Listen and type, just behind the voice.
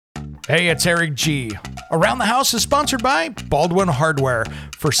Hey, it's Eric G. Around the House is sponsored by Baldwin Hardware.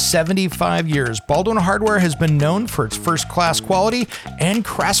 For 75 years, Baldwin Hardware has been known for its first-class quality and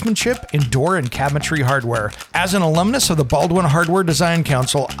craftsmanship in door and cabinetry hardware. As an alumnus of the Baldwin Hardware Design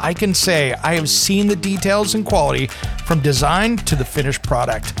Council, I can say I have seen the details and quality from design to the finished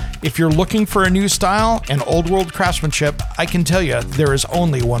product. If you're looking for a new style and old-world craftsmanship, I can tell you there is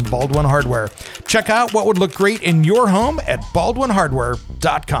only one Baldwin Hardware. Check out what would look great in your home at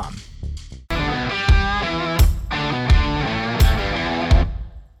baldwinhardware.com.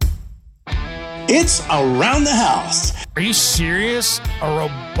 It's Around the House. Are you serious? A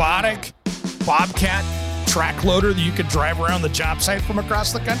robotic Bobcat track loader that you could drive around the job site from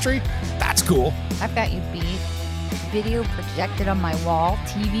across the country? That's cool. I've got you beat. Video projected on my wall,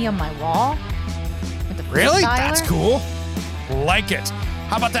 TV on my wall. With the Really? dialer. That's cool. Like it.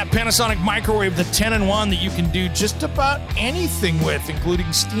 How about that Panasonic microwave, the 10-in-1 that you can do just about anything with,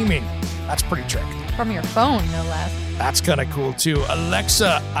 including steaming? That's pretty tricky. From your phone, no less. That's kind of cool, too.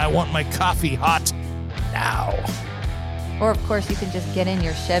 Alexa, I want my coffee hot now. Or, of course, you can just get in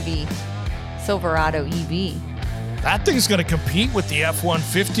your Chevy Silverado EV. That thing's going to compete with the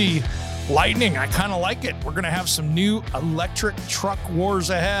F-150 Lightning. I kind of like it. We're going to have some new electric truck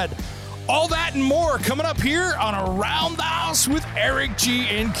wars ahead. All that and more coming up here on Around the House with Eric G.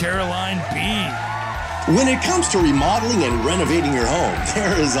 and Caroline B. When it comes to remodeling and renovating your home,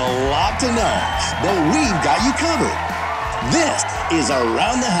 there is a lot to know, but we've got you covered. This is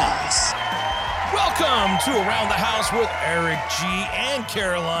Around the House. Welcome to Around the House with Eric G. and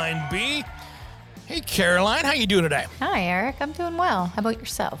Caroline B. Hey, Caroline, how you doing today? Hi, Eric. I'm doing well. How about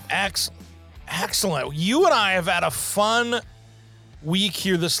yourself? Excellent. You and I have had a fun week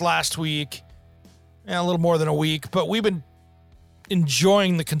here this last week. A little more than a week, but we've been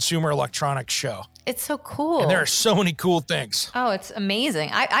enjoying the Consumer Electronics Show. It's so cool. And there are so many cool things. Oh, it's amazing.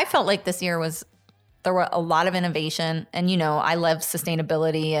 I felt like this year there were a lot of innovation. And, I love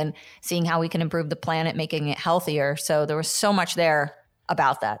sustainability and seeing how we can improve the planet, making it healthier. So there was so much there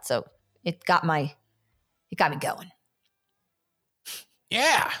about that. So it got me going.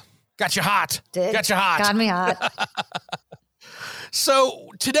 Yeah. Got you hot. Got you hot. Got me hot. So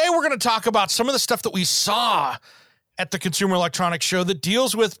today we're going to talk about some of the stuff that we saw at the Consumer Electronics Show that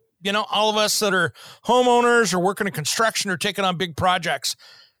deals with, all of us that are homeowners or working in construction or taking on big projects.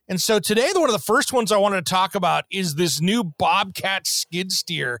 And so today, one of the first ones I wanted to talk about is this new Bobcat skid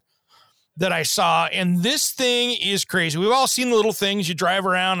steer that I saw. And this thing is crazy. We've all seen the little things you drive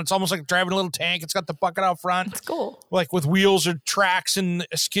around. It's almost like driving a little tank. It's got the bucket out front. It's cool. Like with wheels or tracks and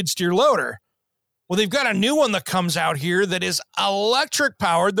a skid steer loader. Well, they've got a new one that comes out here that is electric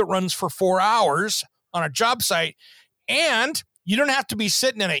powered that runs for 4 hours on a job site. And you don't have to be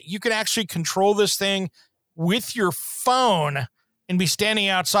sitting in it. You can actually control this thing with your phone and be standing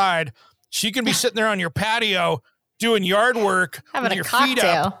outside. So you can be sitting there on your patio doing yard work with your feet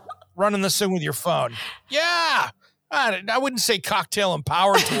up, running this thing with your phone. Yeah. I wouldn't say cocktail and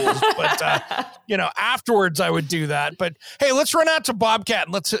power tools, but, afterwards I would do that. But, hey, let's run out to Bobcat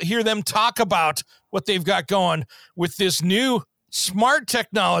and let's hear them talk about what they've got going with this new smart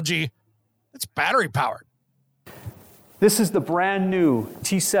technology that's battery powered. This is the brand new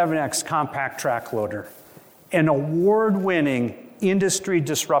T7X compact track loader, an award-winning,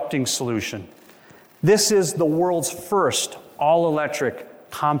 industry-disrupting solution. This is the world's first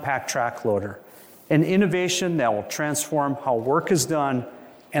all-electric compact track loader, an innovation that will transform how work is done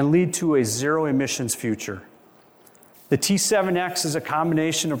and lead to a zero-emissions future. The T7X is a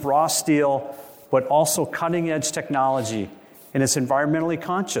combination of raw steel, but also cutting-edge technology, and it's environmentally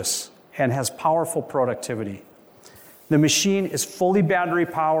conscious and has powerful productivity. The machine is fully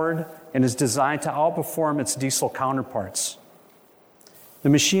battery-powered and is designed to outperform its diesel counterparts. The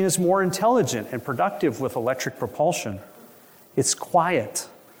machine is more intelligent and productive with electric propulsion. It's quiet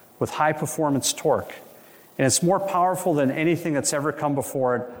with high-performance torque, and it's more powerful than anything that's ever come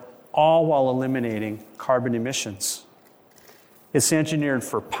before it, all while eliminating carbon emissions. It's engineered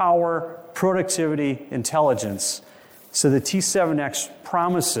for power, productivity, intelligence, so the T7X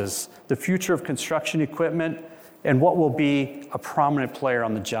promises the future of construction equipment and what will be a prominent player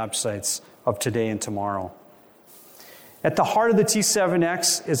on the job sites of today and tomorrow. At the heart of the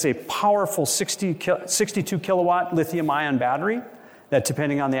T7X is a powerful 62 kilowatt lithium-ion battery that,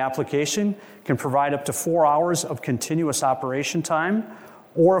 depending on the application, can provide up to 4 hours of continuous operation time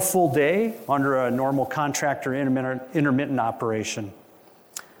or a full day under a normal contractor intermittent operation.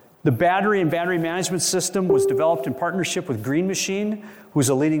 The battery and battery management system was developed in partnership with Green Machine, who's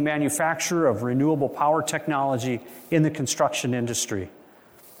a leading manufacturer of renewable power technology in the construction industry.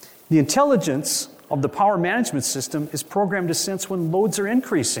 The intelligence of the power management system is programmed to sense when loads are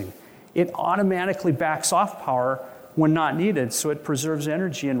increasing It automatically backs off power when not needed, so it preserves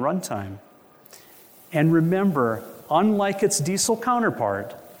energy and runtime. And remember, unlike its diesel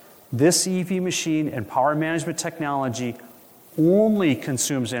counterpart, this EV machine and power management technology only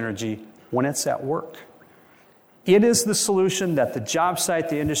consumes energy when it's at work. It is the solution that the job site,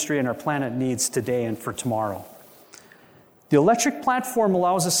 the industry, and our planet needs today and for tomorrow. The electric platform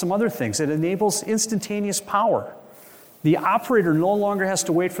allows us some other things. It enables instantaneous power. The operator no longer has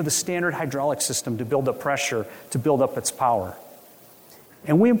to wait for the standard hydraulic system to build up pressure, to build up its power.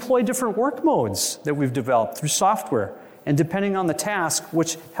 And we employ different work modes that we've developed through software, and depending on the task,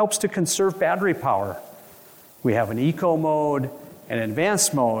 which helps to conserve battery power. We have an eco mode, an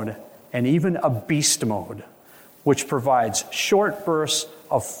advanced mode, and even a beast mode, which provides short bursts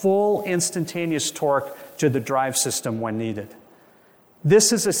of full instantaneous torque to the drive system when needed.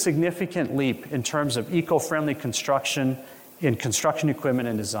 This is a significant leap in terms of eco-friendly construction in construction equipment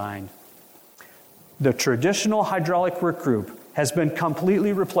and design. The traditional hydraulic work group has been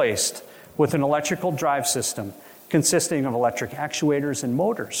completely replaced with an electrical drive system consisting of electric actuators and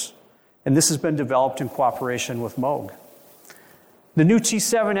motors. And this has been developed in cooperation with Moog. The new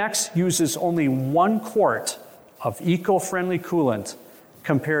T7X uses only 1 quart of eco-friendly coolant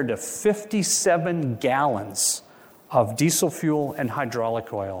compared to 57 gallons of diesel fuel and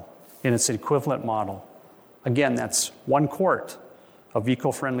hydraulic oil in its equivalent model. Again, that's 1 quart of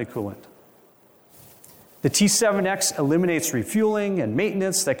eco-friendly coolant. The T7X eliminates refueling and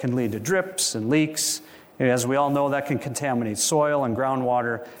maintenance that can lead to drips and leaks. And as we all know, that can contaminate soil and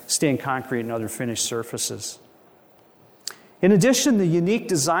groundwater, stain concrete, and other finished surfaces. In addition, the unique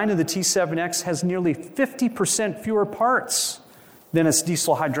design of the T7X has nearly 50% fewer parts than its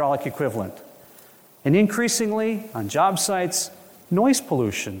diesel hydraulic equivalent. And increasingly, on job sites, noise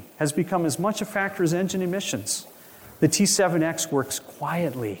pollution has become as much a factor as engine emissions. The T7X works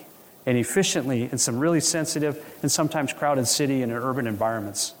quietly and efficiently in some really sensitive and sometimes crowded city and urban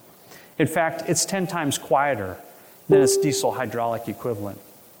environments. In fact, it's 10 times quieter than its diesel hydraulic equivalent.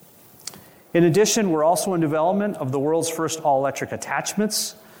 In addition, we're also in development of the world's first all-electric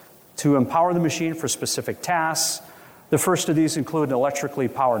attachments to empower the machine for specific tasks. The first of these include an electrically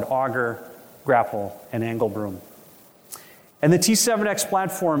powered auger, grapple, and angle broom. And the T7X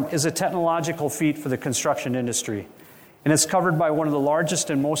platform is a technological feat for the construction industry. And it's covered by one of the largest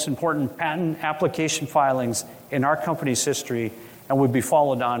and most important patent application filings in our company's history, and will be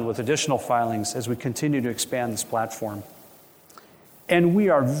followed on with additional filings as we continue to expand this platform. And we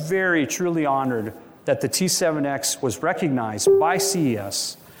are very truly honored that the T7X was recognized by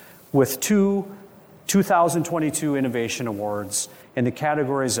CES with 2 2022 Innovation Awards in the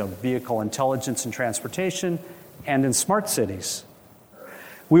categories of Vehicle Intelligence and Transportation and in Smart Cities.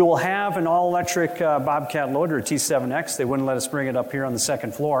 We will have an all-electric Bobcat loader, T7X. They wouldn't let us bring it up here on the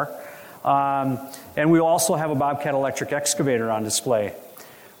second floor. And we will also have a Bobcat electric excavator on display.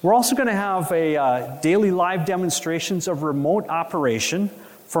 We're also going to have a daily live demonstrations of remote operation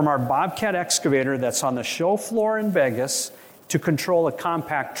from our Bobcat excavator that's on the show floor in Vegas to control a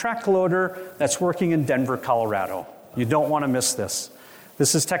compact track loader that's working in Denver, Colorado. You don't want to miss this.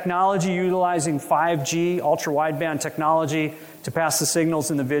 This is technology utilizing 5G ultra-wideband technology to pass the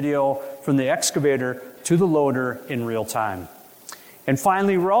signals in the video from the excavator to the loader in real time. And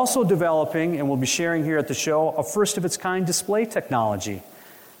finally, we're also developing, and we'll be sharing here at the show, a first-of-its-kind display technology.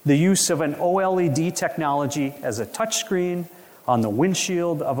 The use of an OLED technology as a touchscreen on the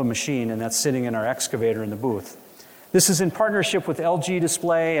windshield of a machine, and that's sitting in our excavator in the booth. This is in partnership with LG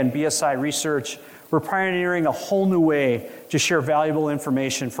Display and BSI Research. We're pioneering a whole new way to share valuable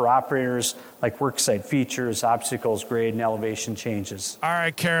information for operators like worksite features, obstacles, grade, and elevation changes. All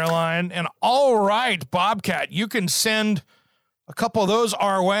right, Caroline. And all right, Bobcat, you can send a couple of those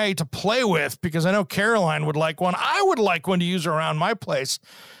our way to play with, because I know Caroline would like one. I would like one to use around my place.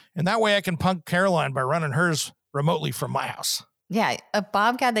 And that way I can punk Caroline by running hers remotely from my house. Yeah, a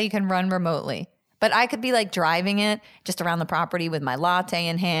Bobcat that you can run remotely. But I could be like driving it just around the property with my latte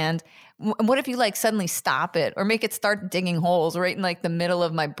in hand. What if you like suddenly stop it or make it start digging holes right in like the middle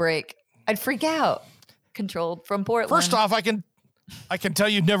of my break? I'd freak out. Controlled from Portland. First off, I can tell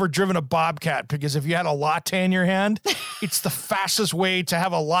you've never driven a Bobcat, because if you had a latte in your hand, it's the fastest way to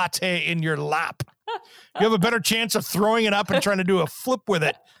have a latte in your lap. You have a better chance of throwing it up and trying to do a flip with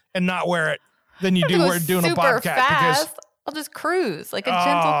it and not wear it than you do doing a Bobcat. Fast. Because I'll just cruise, like a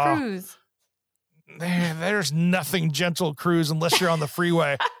gentle cruise. There's nothing gentle cruise unless you're on the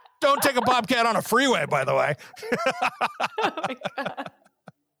freeway. Don't take a Bobcat on a freeway, by the way. Oh my God.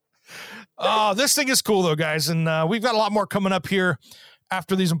 Oh, this thing is cool though, guys. And we've got a lot more coming up here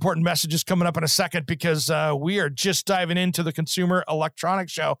after these important messages coming up in a second, because we are just diving into the Consumer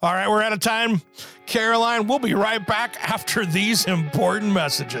Electronics Show. All right, we're out of time. Caroline, we'll be right back after these important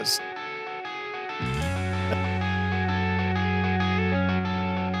messages.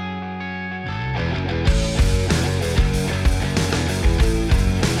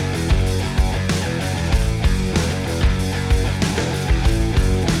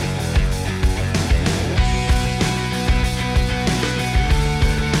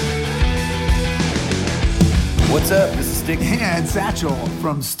 What's up? This is Sticky. And Satchel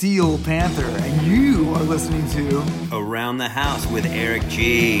from Steel Panther. And you are listening to Around the House with Eric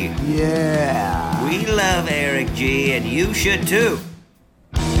G. Yeah. We love Eric G, and you should too.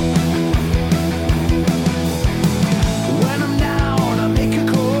 When I'm down, I make a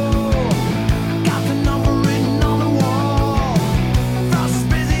call. Got the number written on the wall. First is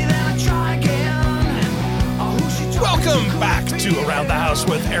busy, then I try again. Oh, who she talking Welcome to? back to Around the House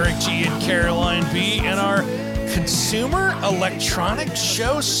with Eric G and Caroline B and our Consumer Electronics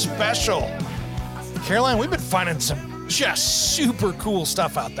Show special. Caroline, we've been finding some just super cool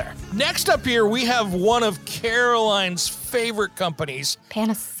stuff out there. Next up here, we have one of Caroline's favorite companies.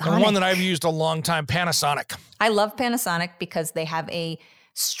 Panasonic. And one that I've used a long time, Panasonic. I love Panasonic because they have a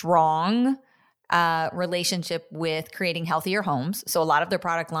strong relationship with creating healthier homes. So a lot of their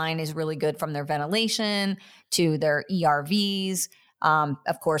product line is really good, from their ventilation to their ERVs.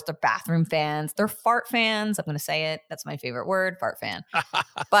 Of course, their bathroom fans, their fart fans. I'm going to say it. That's my favorite word, fart fan.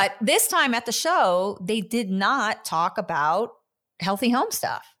 But this time at the show, they did not talk about healthy home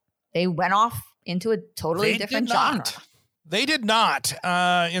stuff. They went off into a totally different genre. They did not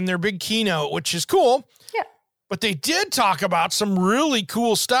in their big keynote, which is cool. Yeah. But they did talk about some really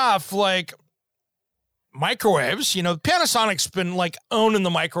cool stuff like microwaves. You know, Panasonic's been like owning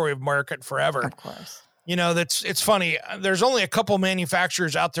the microwave market forever. Of course. You know, it's funny. There's only a couple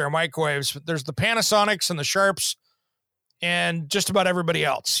manufacturers out there of microwaves. There's the Panasonics and the Sharps and just about everybody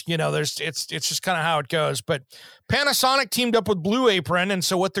else. You know, it's just kind of how it goes. But Panasonic teamed up with Blue Apron. And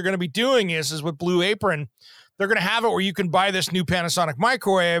so what they're going to be doing is with Blue Apron, they're going to have it where you can buy this new Panasonic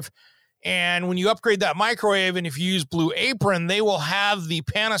microwave. And when you upgrade that microwave, and if you use Blue Apron, they will have the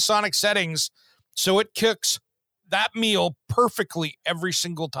Panasonic settings so it cooks that meal perfectly every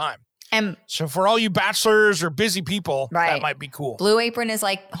single time. And so for all you bachelors or busy people, that might be cool. Blue Apron is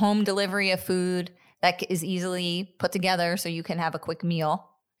like home delivery of food that is easily put together so you can have a quick meal.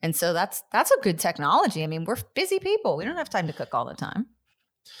 And so that's a good technology. I mean, we're busy people. We don't have time to cook all the time.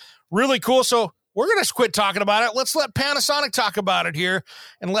 Really cool. So we're going to quit talking about it. Let's let Panasonic talk about it here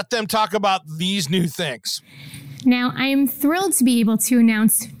and let them talk about these new things. Now, I am thrilled to be able to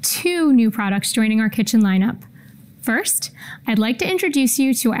announce 2 new products joining our kitchen lineup. First, I'd like to introduce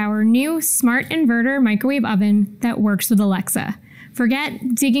you to our new smart inverter microwave oven that works with Alexa.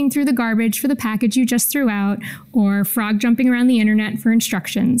 Forget digging through the garbage for the package you just threw out or frog jumping around the internet for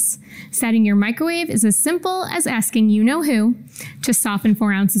instructions. Setting your microwave is as simple as asking you-know-who to soften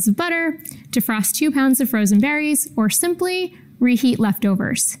 4 ounces of butter, defrost 2 pounds of frozen berries, or simply reheat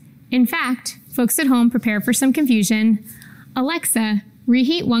leftovers. In fact, folks at home, prepare for some confusion. Alexa,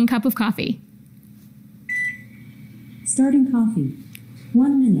 reheat 1 cup of coffee. Starting coffee.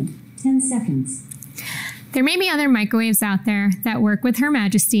 1 minute, 10 seconds. There may be other microwaves out there that work with Her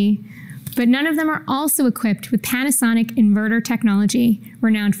Majesty, but none of them are also equipped with Panasonic inverter technology,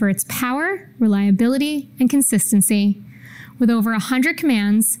 renowned for its power, reliability, and consistency. With over 100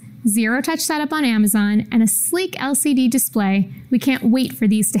 commands, zero-touch setup on Amazon, and a sleek LCD display, we can't wait for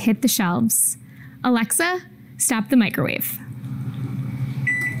these to hit the shelves. Alexa, stop the microwave.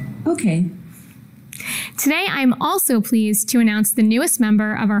 Okay. Today, I'm also pleased to announce the newest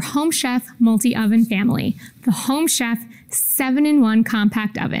member of our Home Chef multi-oven family, the Home Chef 7-in-1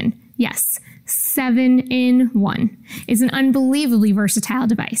 compact oven. Yes, 7-in-1 is an unbelievably versatile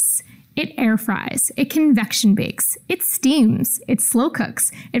device. It air fries, it convection bakes, it steams, it slow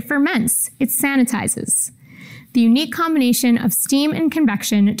cooks, it ferments, it sanitizes. The unique combination of steam and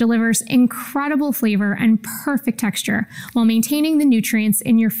convection delivers incredible flavor and perfect texture while maintaining the nutrients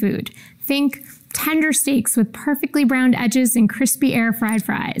in your food. Think tender steaks with perfectly browned edges and crispy air-fried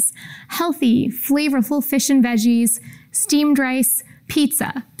fries, healthy, flavorful fish and veggies, steamed rice,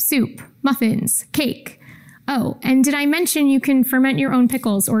 pizza, soup, muffins, cake. Oh, and did I mention you can ferment your own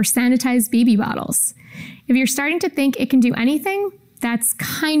pickles or sanitize baby bottles? If you're starting to think it can do anything, that's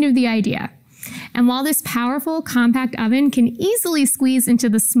kind of the idea. And while this powerful compact oven can easily squeeze into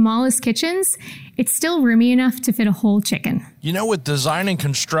the smallest kitchens, it's still roomy enough to fit a whole chicken. You know, with Design and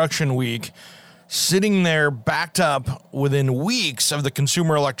Construction Week, sitting there backed up within weeks of the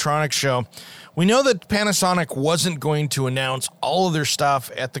Consumer Electronics Show. We know that Panasonic wasn't going to announce all of their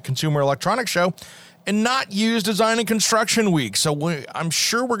stuff at the Consumer Electronics Show and not use Design and Construction Week. So I'm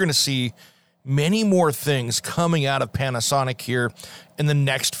sure we're going to see many more things coming out of Panasonic here in the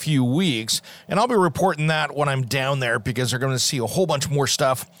next few weeks. And I'll be reporting that when I'm down there because they're going to see a whole bunch more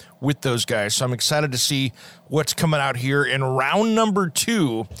stuff with those guys. So I'm excited to see what's coming out here in round number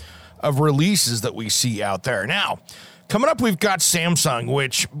 2 of releases that we see out there. Now, coming up, we've got Samsung,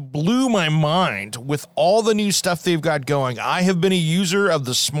 which blew my mind with all the new stuff they've got going. I have been a user of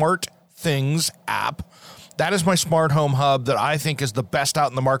the Smart Things app. That is my smart home hub that I think is the best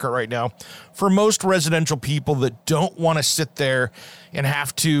out in the market right now for most residential people that don't want to sit there and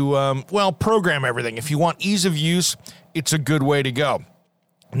have to, program everything. If you want ease of use, it's a good way to go.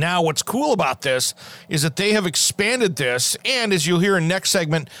 Now, what's cool about this is that they have expanded this, and as you'll hear in next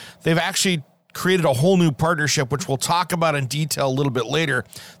segment, they've actually created a whole new partnership, which we'll talk about in detail a little bit later,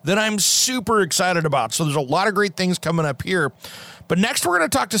 that I'm super excited about. So there's a lot of great things coming up here. But next, we're going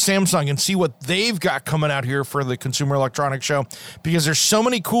to talk to Samsung and see what they've got coming out here for the Consumer Electronics Show, because there's so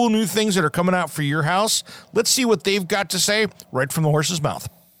many cool new things that are coming out for your house. Let's see what they've got to say right from the horse's mouth.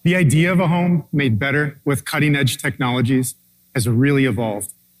 The idea of a home made better with cutting-edge technologies has really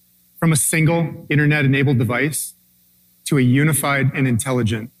evolved. From a single internet-enabled device to a unified and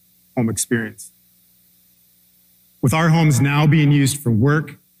intelligent home experience. With our homes now being used for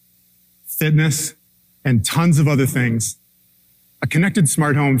work, fitness, and tons of other things, a connected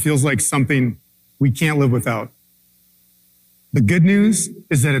smart home feels like something we can't live without. The good news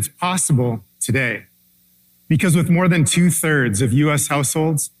is that it's possible today, because with more than 2/3 of US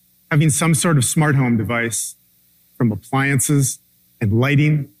households having some sort of smart home device, from appliances and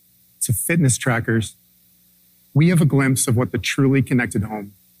lighting to fitness trackers, we have a glimpse of what the truly connected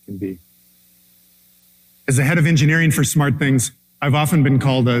home can be. As the head of engineering for Smart Things, I've often been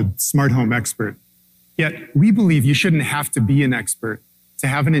called a smart home expert. Yet we believe you shouldn't have to be an expert to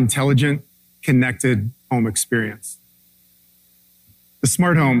have an intelligent, connected home experience. The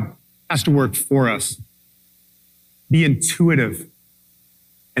smart home has to work for us, be intuitive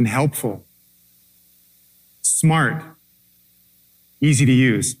and helpful, smart, easy to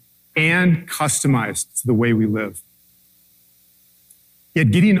use, and customized to the way we live.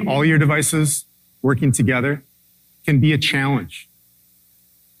 Yet getting all your devices working together can be a challenge.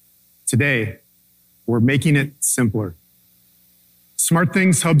 Today, we're making it simpler. Smart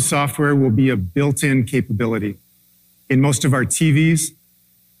Things Hub software will be a built-in capability in most of our TVs,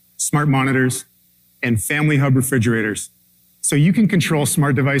 smart monitors, and Family Hub refrigerators, so you can control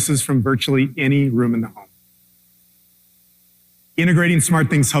smart devices from virtually any room in the home. Integrating Smart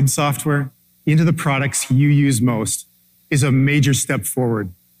Things Hub software into the products you use most is a major step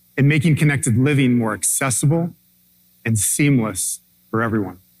forward in making connected living more accessible and seamless for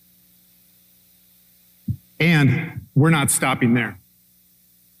everyone. And we're not stopping there.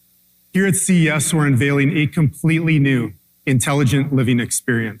 Here at CES, we're unveiling a completely new intelligent living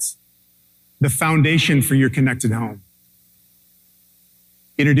experience, the foundation for your connected home.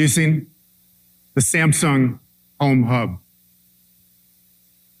 Introducing the Samsung Home Hub.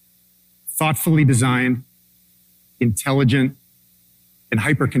 Thoughtfully designed, intelligent, and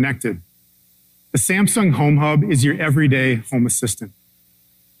hyper-connected, the Samsung Home Hub is your everyday home assistant.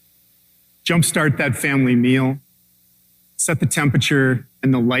 Jumpstart that family meal, set the temperature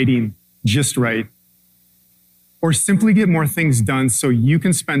and the lighting just right, or simply get more things done so you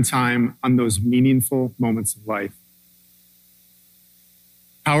can spend time on those meaningful moments of life.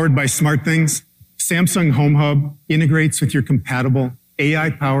 Powered by Smart Things, Samsung Home Hub integrates with your compatible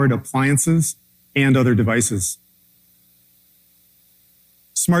AI-powered appliances and other devices.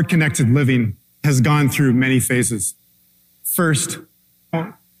 Smart connected living has gone through many phases. First,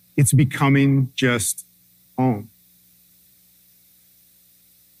 it's becoming just home.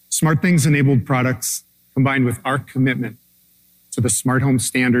 Smart Things enabled products combined with our commitment to the smart home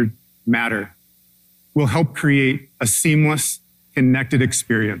standard Matter will help create a seamless, connected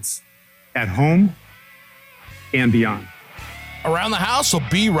experience at home and beyond. Around the House will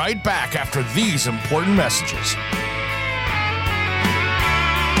be right back after these important messages.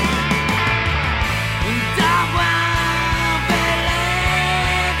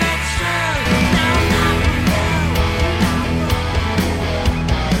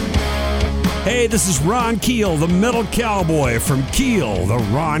 Hey, this is Ron Keel, the Metal Cowboy from Keel, the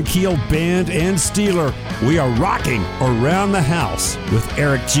Ron Keel Band and Steeler. We are rocking Around the House with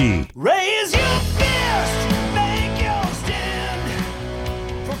Eric G. Raise your fist, make your stand.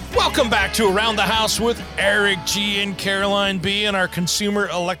 Welcome back to Around the House with Eric G and Caroline B and our Consumer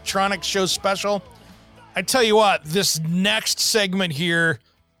Electronics Show special. I tell you what, this next segment here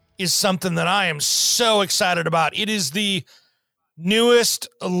is something that I am so excited about. It is the newest,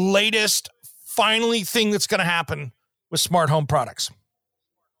 latest, finally thing that's going to happen with smart home products.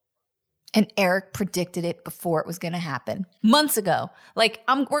 And Eric predicted it before it was going to happen months ago.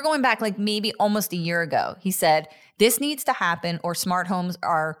 We're going back maybe almost a year ago. He said, this needs to happen or smart homes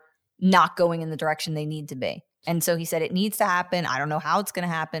are not going in the direction they need to be. And so he said, it needs to happen. I don't know how it's going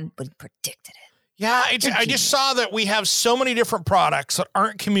to happen, but he predicted it. Yeah, I just saw that we have so many different products that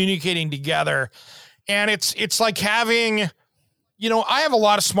aren't communicating together. And it's like having, I have a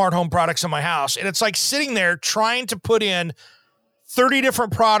lot of smart home products in my house. And it's like sitting there trying to put in 30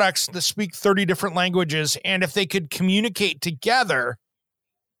 different products that speak 30 different languages. And if they could communicate together,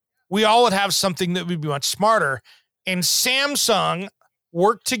 we all would have something that would be much smarter. And Samsung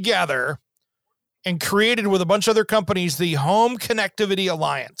worked together and created with a bunch of other companies the Home Connectivity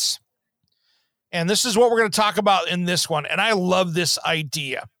Alliance. And this is what we're going to talk about in this one. And I love this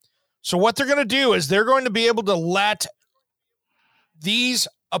idea. So what they're going to do is they're going to be able to let these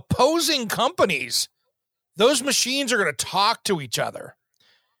opposing companies, those machines are going to talk to each other.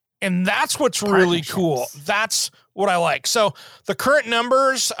 And that's what's really cool. That's what I like. So the current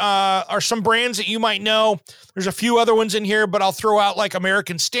numbers are some brands that you might know. There's a few other ones in here, but I'll throw out like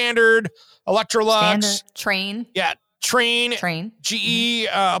American Standard, Electrolux. Train. Yeah, Train. GE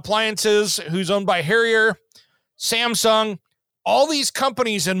Appliances, who's owned by Harrier, Samsung. All these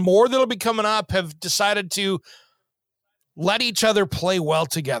companies and more that'll be coming up have decided to let each other play well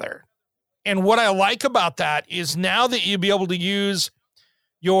together. And what I like about that is now that you'll be able to use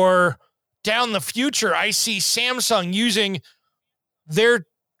your down the future, I see Samsung using their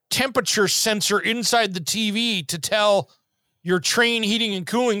temperature sensor inside the TV to tell your Train heating and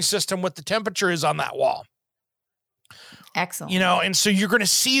cooling system what the temperature is on that wall. Excellent. And so you're going to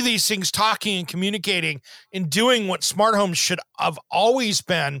see these things talking and communicating and doing what smart homes should have always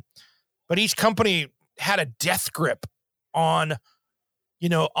been. But each company had a death grip on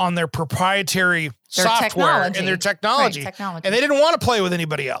their proprietary software and their technology. Right, technology. And they didn't want to play with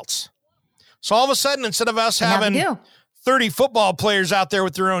anybody else. So all of a sudden, instead of us having 30 football players out there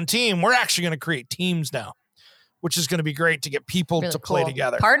with their own team, we're actually going to create teams now, which is going to be great to get people to play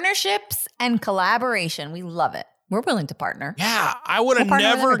together. Partnerships and collaboration. We love it. We're willing to partner. Yeah, I would have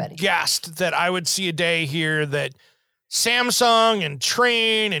never guessed that I would see a day here that Samsung and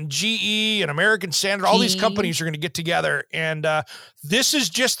Train and GE and American Standard, all these companies are going to get together. And this is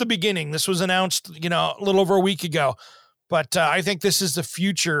just the beginning. This was announced, a little over a week ago. But I think this is the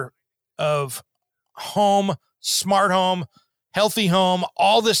future of home, smart home, healthy home,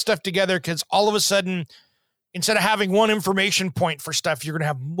 all this stuff together. Because all of a sudden, instead of having one information point for stuff, you're going to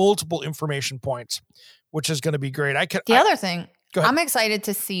have multiple information points, which is going to be great. Other thing, I'm excited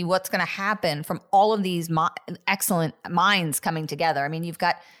to see what's going to happen from all of these excellent minds coming together. I mean, you've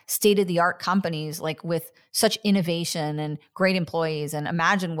got state-of-the-art companies with such innovation and great employees, and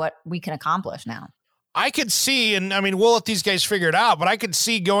imagine what we can accomplish now. I could see, and I mean, we'll let these guys figure it out, but I could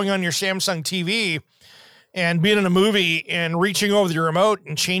see going on your Samsung TV and being in a movie and reaching over the remote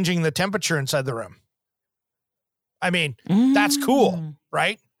and changing the temperature inside the room. I mean, that's cool,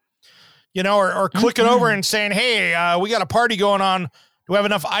 right? Or clicking over and saying, hey, we got a party going on. Do we have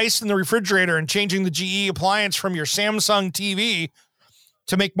enough ice in the refrigerator? And changing the GE appliance from your Samsung TV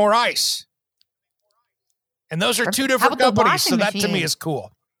to make more ice. And those are two different companies. So that to me is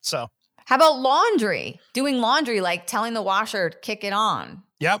cool. So how about laundry? Doing laundry, telling the washer to kick it on.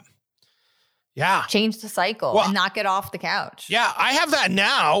 Yep. Yeah. Change the cycle and knock it off the couch. Yeah, I have that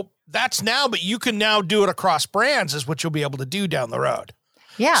now. That's now, but you can now do it across brands is what you'll be able to do down the road.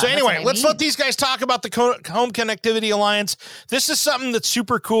 Yeah. So anyway, let's let these guys talk about the Home Connectivity Alliance. This is something that's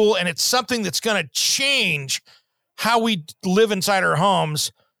super cool, and it's something that's going to change how we live inside our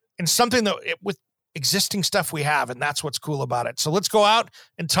homes and something that with existing stuff we have, and that's what's cool about it. So let's go out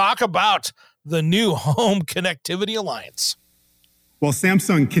and talk about the new Home Connectivity Alliance. While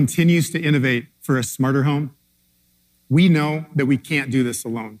Samsung continues to innovate for a smarter home, we know that we can't do this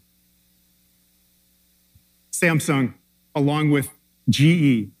alone. Samsung, along with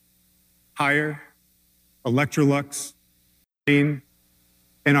GE, Haier, Electrolux, Train,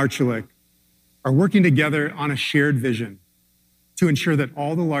 and Arçelik are working together on a shared vision to ensure that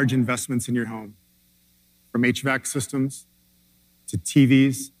all the large investments in your home, from HVAC systems to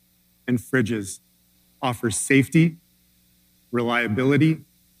TVs and fridges, offer safety, reliability,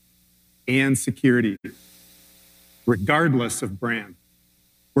 and security, regardless of brand.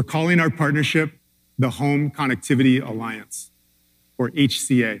 We're calling our partnership the Home Connectivity Alliance, or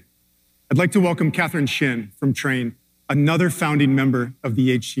HCA. I'd like to welcome Catherine Shin from Trane, another founding member of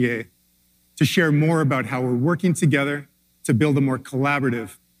the HCA, to share more about how we're working together to build a more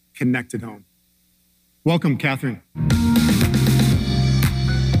collaborative, connected home. Welcome, Catherine.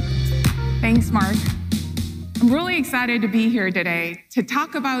 Thanks, Mark. I'm really excited to be here today to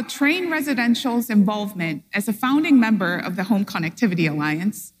talk about Trane Residential's involvement as a founding member of the Home Connectivity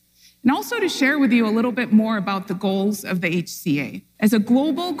Alliance, and also to share with you a little bit more about the goals of the HCA. As a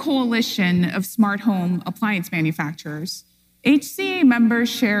global coalition of smart home appliance manufacturers, HCA members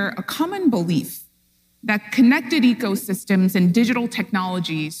share a common belief that connected ecosystems and digital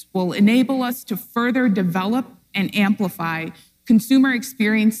technologies will enable us to further develop and amplify consumer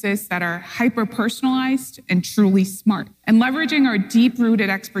experiences that are hyper-personalized and truly smart. And leveraging our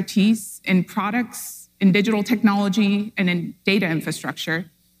deep-rooted expertise in products, in digital technology, and in data infrastructure,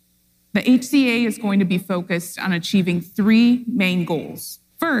 the HCA is going to be focused on achieving 3 main goals.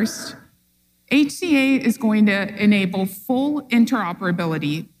 First, HCA is going to enable full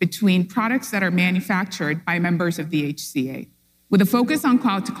interoperability between products that are manufactured by members of the HCA, with a focus on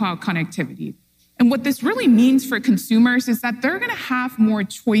cloud-to-cloud connectivity. And what this really means for consumers is that they're going to have more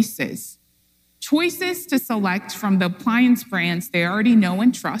choices to select from the appliance brands they already know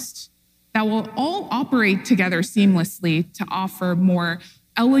and trust that will all operate together seamlessly to offer more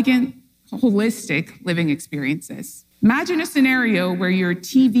elegant, holistic living experiences. Imagine a scenario where your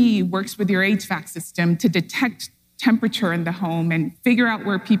TV works with your HVAC system to detect temperature in the home and figure out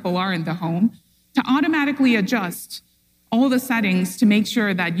where people are in the home, to automatically adjust all the settings to make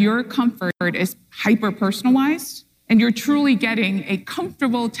sure that your comfort is hyper-personalized and you're truly getting a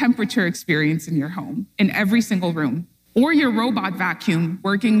comfortable temperature experience in your home, in every single room. Or your robot vacuum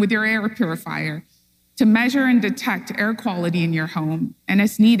working with your air purifier to measure and detect air quality in your home, and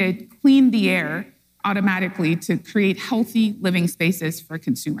as needed, clean the air automatically to create healthy living spaces for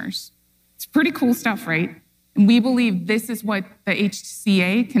consumers. It's pretty cool stuff, right? And we believe this is what the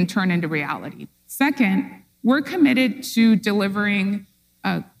HCA can turn into reality. Second, we're committed to delivering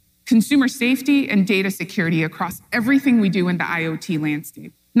consumer safety and data security across everything we do in the IoT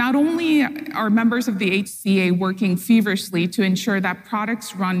landscape. Not only are members of the HCA working feverishly to ensure that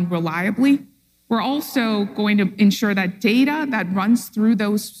products run reliably, we're also going to ensure that data that runs through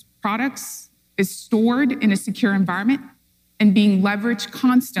those products is stored in a secure environment and being leveraged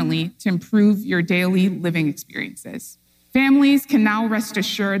constantly to improve your daily living experiences. Families can now rest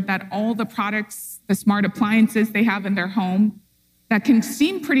assured that all the products, the smart appliances they have in their home that can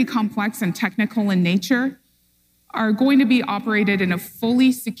seem pretty complex and technical in nature are going to be operated in a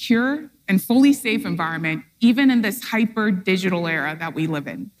fully secure and fully safe environment, even in this hyper-digital era that we live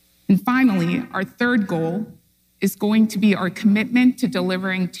in. And finally, our third goal is going to be our commitment to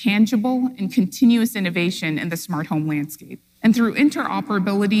delivering tangible and continuous innovation in the smart home landscape. And through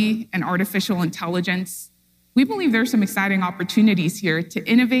interoperability and artificial intelligence, we believe there are some exciting opportunities here to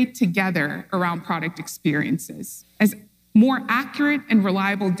innovate together around product experiences. As more accurate and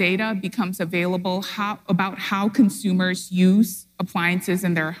reliable data becomes available about how consumers use appliances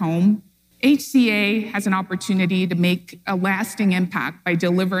in their home, HCA has an opportunity to make a lasting impact by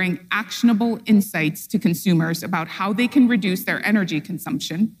delivering actionable insights to consumers about how they can reduce their energy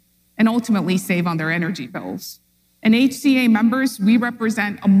consumption and ultimately save on their energy bills. And HCA members, we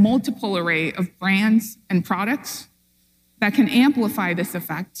represent a multiple array of brands and products that can amplify this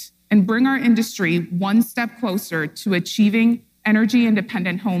effect and bring our industry one step closer to achieving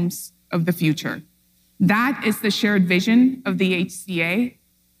energy-independent homes of the future. That is the shared vision of the HCA.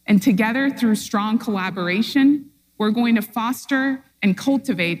 And together, through strong collaboration, we're going to foster and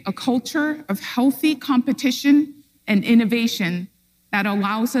cultivate a culture of healthy competition and innovation that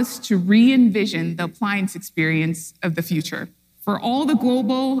allows us to re-envision the appliance experience of the future. For all the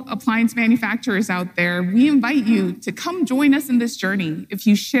global appliance manufacturers out there, we invite you to come join us in this journey. If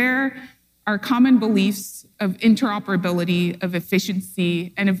you share our common beliefs of interoperability, of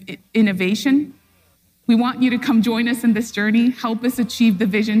efficiency, and of innovation, we want you to come join us in this journey, help us achieve the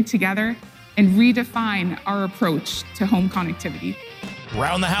vision together, and redefine our approach to home connectivity.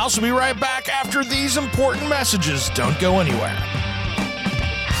 Round the House will be right back after these important messages. Don't go anywhere.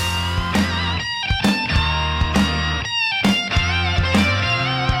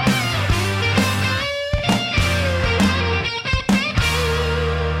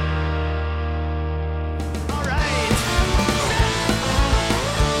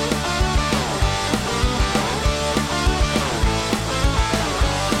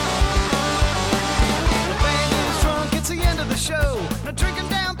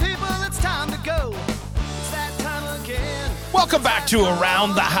 Welcome back to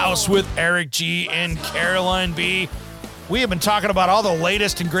Around the House with Eric G. and Caroline B. We have been talking about all the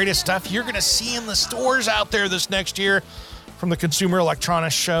latest and greatest stuff you're going to see in the stores out there this next year from the Consumer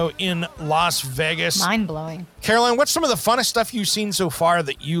Electronics Show in Las Vegas. Mind-blowing. Caroline, what's some of the funnest stuff you've seen so far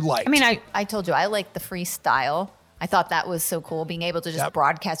that you like? I mean, I told you, I like the freestyle. I thought that was so cool, being able to just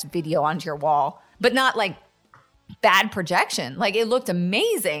broadcast video onto your wall, but not like bad projection. Like, it looked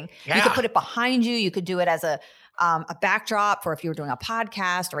amazing. Yeah. You could put it behind you. You could do it as a backdrop for if you were doing a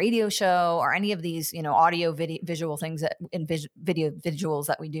podcast or radio show or any of these, audio, visual things video visuals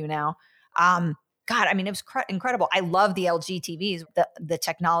that we do now. God, I mean, it was incredible. I love the LG TVs, the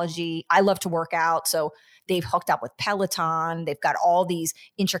technology. I love to work out. So they've hooked up with Peloton. They've got all these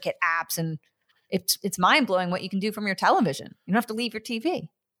intricate apps, and it's mind-blowing what you can do from your television. You don't have to leave your TV.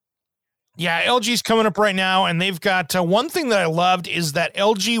 Yeah, LG's coming up right now, and they've got one thing that I loved is that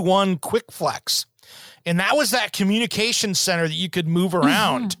LG One Quick Flex. And that was that communication center that you could move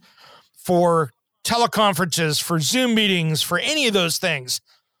around for teleconferences, for Zoom meetings, for any of those things.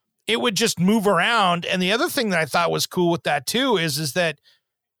 It would just move around. And the other thing that I thought was cool with that too is that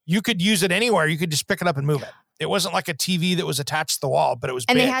you could use it anywhere. You could just pick it up and move it. It wasn't like a TV that was attached to the wall, but it was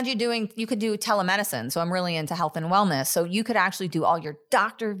and big. They had you could do telemedicine. So I'm really into health and wellness. So you could actually do all your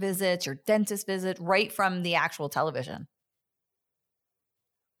doctor visits, your dentist visit right from the actual television.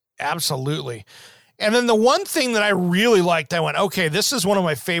 Absolutely. And then the one thing that I really liked, I went, okay, this is one of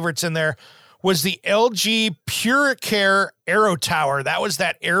my favorites in there, was the LG PuraCare Aero Tower. That was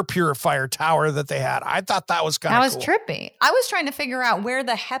that air purifier tower that they had. I thought that was kind of cool. That was trippy. I was trying to figure out where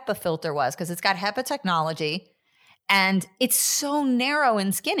the HEPA filter was, because it's got HEPA technology and it's so narrow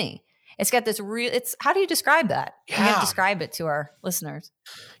and skinny. It's got this how do you describe that? Yeah. You got to describe it to our listeners.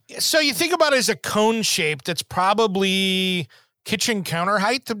 So you think about it as a cone shape that's probably kitchen counter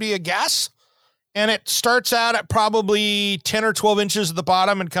height, to be a guess. And it starts out at probably 10 or 12 inches at the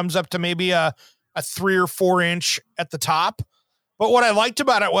bottom and comes up to maybe a 3 or 4 inch at the top. But what I liked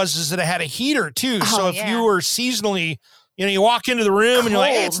about it is that it had a heater too. So if you were seasonally, you walk into the room and you're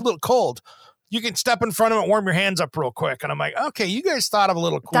like, hey, it's a little cold. You can step in front of it and warm your hands up real quick. And I'm like, okay, you guys thought of a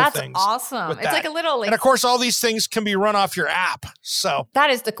little cool things. That's awesome. It's like a little... and of course, all these things can be run off your app. So that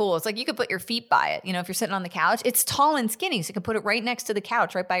is the cool. It's like you could put your feet by it. If you're sitting on the couch, it's tall and skinny. So you can put it right next to the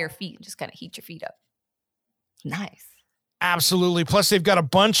couch, right by your feet, and just kind of heat your feet up. Nice. Absolutely. Plus, they've got a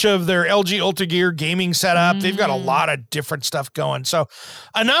bunch of their LG UltraGear gaming setup. They've got a lot of different stuff going. So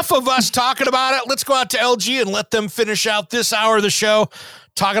enough of us talking about it. Let's go out to LG and let them finish out this hour of the show,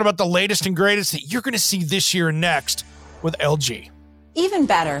 talking about the latest and greatest that you're going to see this year and next with LG. Even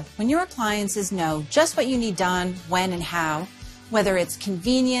better, when your appliances know just what you need done, when and how, whether it's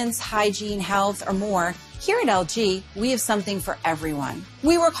convenience, hygiene, health, or more, here at LG, we have something for everyone.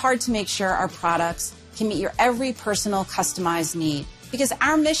 We work hard to make sure our products can meet your every personal customized need, because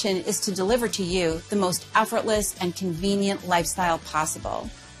our mission is to deliver to you the most effortless and convenient lifestyle possible.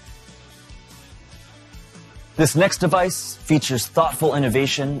 This next device features thoughtful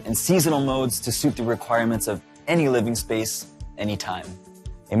innovation and seasonal modes to suit the requirements of any living space, anytime.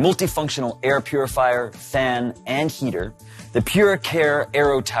 A multifunctional air purifier, fan, and heater, the PuraCare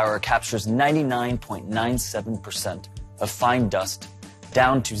Aero Tower captures 99.97% of fine dust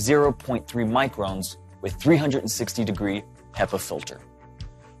down to 0.3 microns with 360-degree HEPA filter.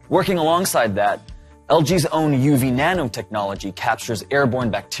 Working alongside that, LG's own UV nanotechnology captures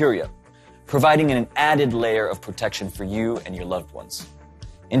airborne bacteria, providing an added layer of protection for you and your loved ones.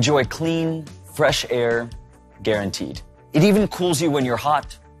 Enjoy clean, fresh air, guaranteed. It even cools you when you're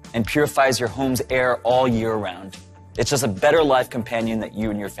hot and purifies your home's air all year round. It's just a better life companion that you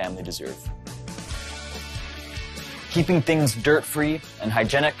and your family deserve. Keeping things dirt-free and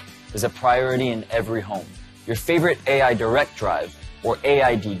hygienic is a priority in every home. Your favorite AI Direct Drive, or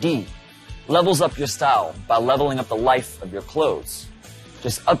AIDD, levels up your style by leveling up the life of your clothes.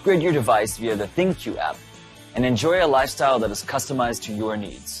 Just upgrade your device via the ThinQ app and enjoy a lifestyle that is customized to your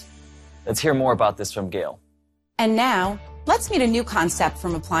needs. Let's hear more about this from Gail. And now, let's meet a new concept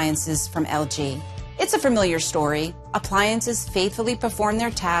from appliances from LG. It's a familiar story. Appliances faithfully perform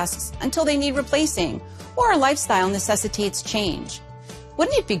their tasks until they need replacing, or a lifestyle necessitates change.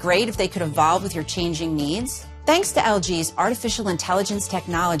 Wouldn't it be great if they could evolve with your changing needs? Thanks to LG's artificial intelligence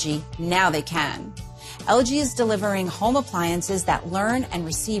technology, now they can. LG is delivering home appliances that learn and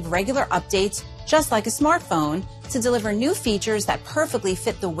receive regular updates just like a smartphone to deliver new features that perfectly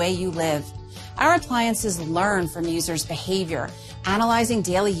fit the way you live. Our appliances learn from users' behavior, analyzing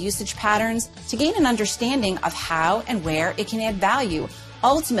daily usage patterns to gain an understanding of how and where it can add value,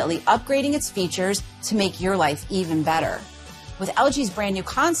 ultimately upgrading its features to make your life even better. With LG's brand new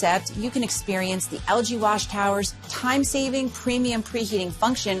concept, you can experience the LG Wash Tower's time-saving premium preheating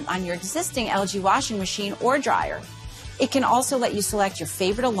function on your existing LG washing machine or dryer. It can also let you select your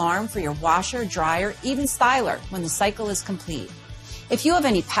favorite alarm for your washer, dryer, even styler when the cycle is complete. If you have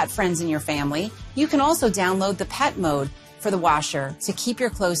any pet friends in your family, you can also download the pet mode for the washer to keep your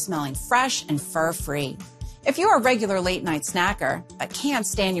clothes smelling fresh and fur-free. If you're a regular late-night snacker but can't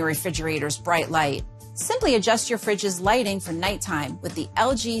stand your refrigerator's bright light, simply adjust your fridge's lighting for nighttime with the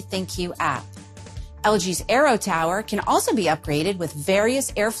LG ThinQ app. LG's Aero Tower can also be upgraded with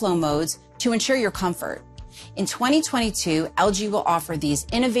various airflow modes to ensure your comfort. In 2022, LG will offer these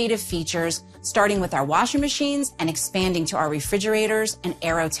innovative features, starting with our washing machines and expanding to our refrigerators and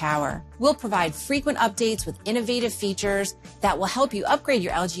Aero Tower. We'll provide frequent updates with innovative features that will help you upgrade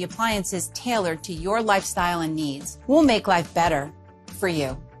your LG appliances tailored to your lifestyle and needs. We'll make life better for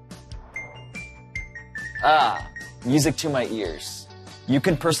you. Ah, music to my ears. You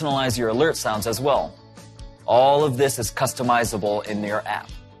can personalize your alert sounds as well. All of this is customizable in your app.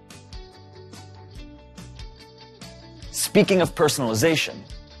 Speaking of personalization,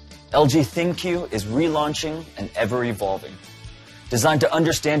 LG ThinQ is relaunching and ever-evolving, designed to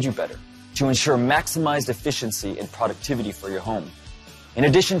understand you better, to ensure maximized efficiency and productivity for your home. In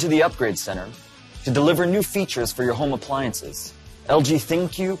addition to the Upgrade Center, to deliver new features for your home appliances, LG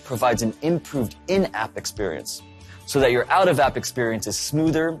ThinQ provides an improved in-app experience so that your out-of-app experience is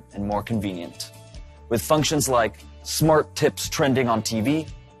smoother and more convenient. With functions like smart tips trending on TV,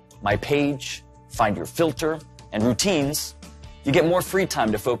 My Page, Find Your Filter, and routines, you get more free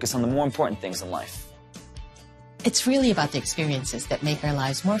time to focus on the more important things in life. It's really about the experiences that make our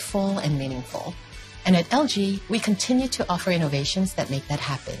lives more full and meaningful. And at LG, we continue to offer innovations that make that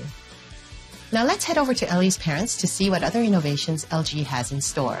happen. Now let's head over to Ellie's parents to see what other innovations LG has in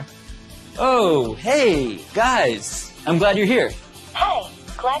store. Oh, hey, guys. I'm glad you're here. Hi,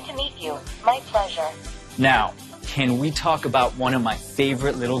 glad to meet you. My pleasure. Now, can we talk about one of my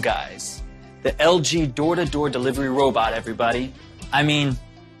favorite little guys? The LG door-to-door delivery robot, everybody. I mean,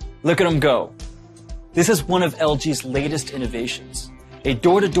 look at him go. This is one of LG's latest innovations, a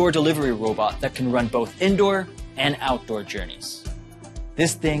door-to-door delivery robot that can run both indoor and outdoor journeys.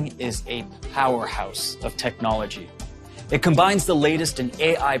 This thing is a powerhouse of technology. It combines the latest in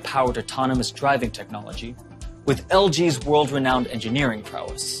AI-powered autonomous driving technology with LG's world-renowned engineering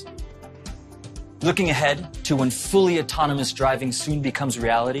prowess. Looking ahead to when fully autonomous driving soon becomes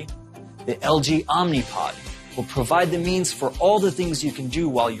reality, the LG Omnipod will provide the means for all the things you can do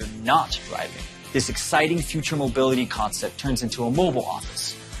while you're not driving. This exciting future mobility concept turns into a mobile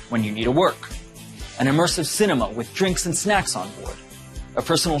office when you need to work, an immersive cinema with drinks and snacks on board, a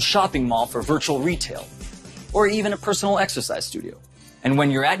personal shopping mall for virtual retail, or even a personal exercise studio. And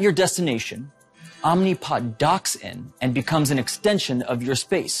when you're at your destination, Omnipod docks in and becomes an extension of your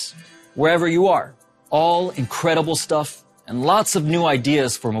space, wherever you are. All incredible stuff and lots of new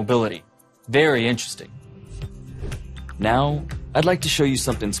ideas for mobility. Very interesting. Now, I'd like to show you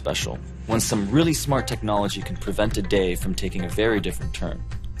something special, when some really smart technology can prevent a day from taking a very different turn.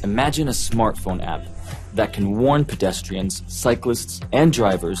 Imagine a smartphone app that can warn pedestrians, cyclists, and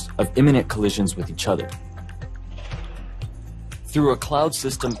drivers of imminent collisions with each other. Through a cloud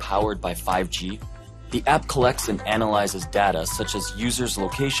system powered by 5G, the app collects and analyzes data such as users'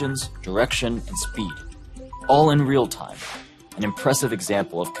 locations, direction, and speed, all in real time, an impressive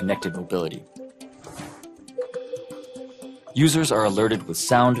example of connected mobility. Users are alerted with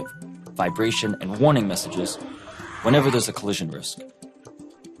sound, vibration, and warning messages whenever there's a collision risk,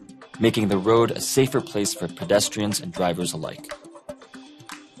 making the road a safer place for pedestrians and drivers alike.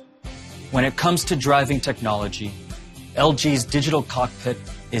 When it comes to driving technology, LG's digital cockpit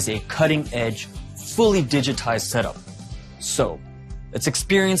is a cutting-edge, fully digitized setup. So, let's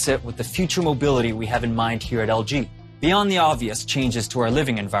experience it with the future mobility we have in mind here at LG. Beyond the obvious changes to our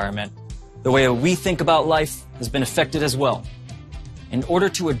living environment, the way we think about life has been affected as well. In order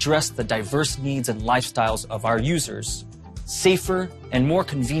to address the diverse needs and lifestyles of our users, safer and more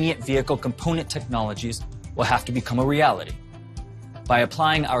convenient vehicle component technologies will have to become a reality. By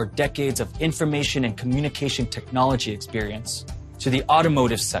applying our decades of information and communication technology experience to the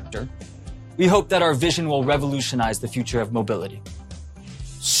automotive sector, we hope that our vision will revolutionize the future of mobility.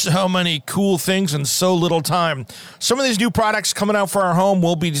 So many cool things in so little time. Some of these new products coming out for our home,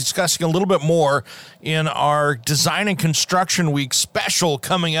 we'll be discussing a little bit more in our Design and Construction Week special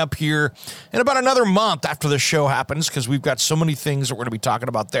coming up here in about another month after the show happens, because we've got so many things that we're going to be talking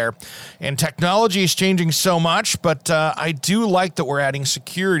about there. And technology is changing so much, but I do like that we're adding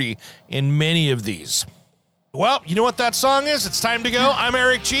security in many of these. Well, you know what that song is? It's time to go. I'm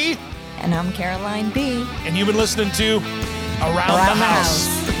Eric G. And I'm Caroline B. And you've been listening to Around the House.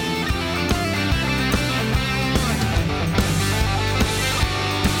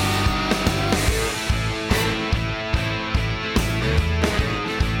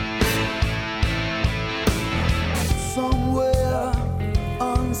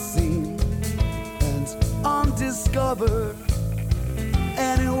 lover.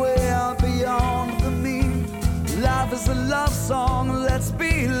 Anyway, I'll beyond the mean. Life is a love song, let's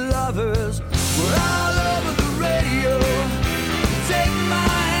be lovers. We're all over the radio. Take my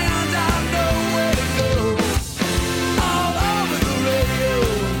hand, I know where to go. All over the radio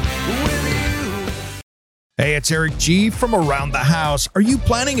with you. Hey, it's Eric G from Around the House. Are you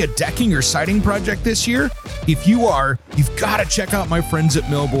planning a decking or siding project this year? If you are, you've got to check out my friends at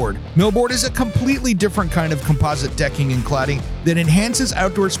Millboard. Millboard is a completely different kind of composite decking and cladding that enhances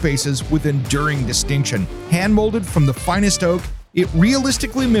outdoor spaces with enduring distinction. Hand-molded from the finest oak, it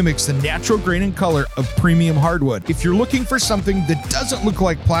realistically mimics the natural grain and color of premium hardwood. If you're looking for something that doesn't look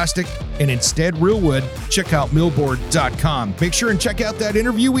like plastic and instead real wood, check out millboard.com. Make sure and check out that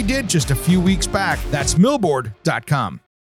interview we did just a few weeks back. That's millboard.com.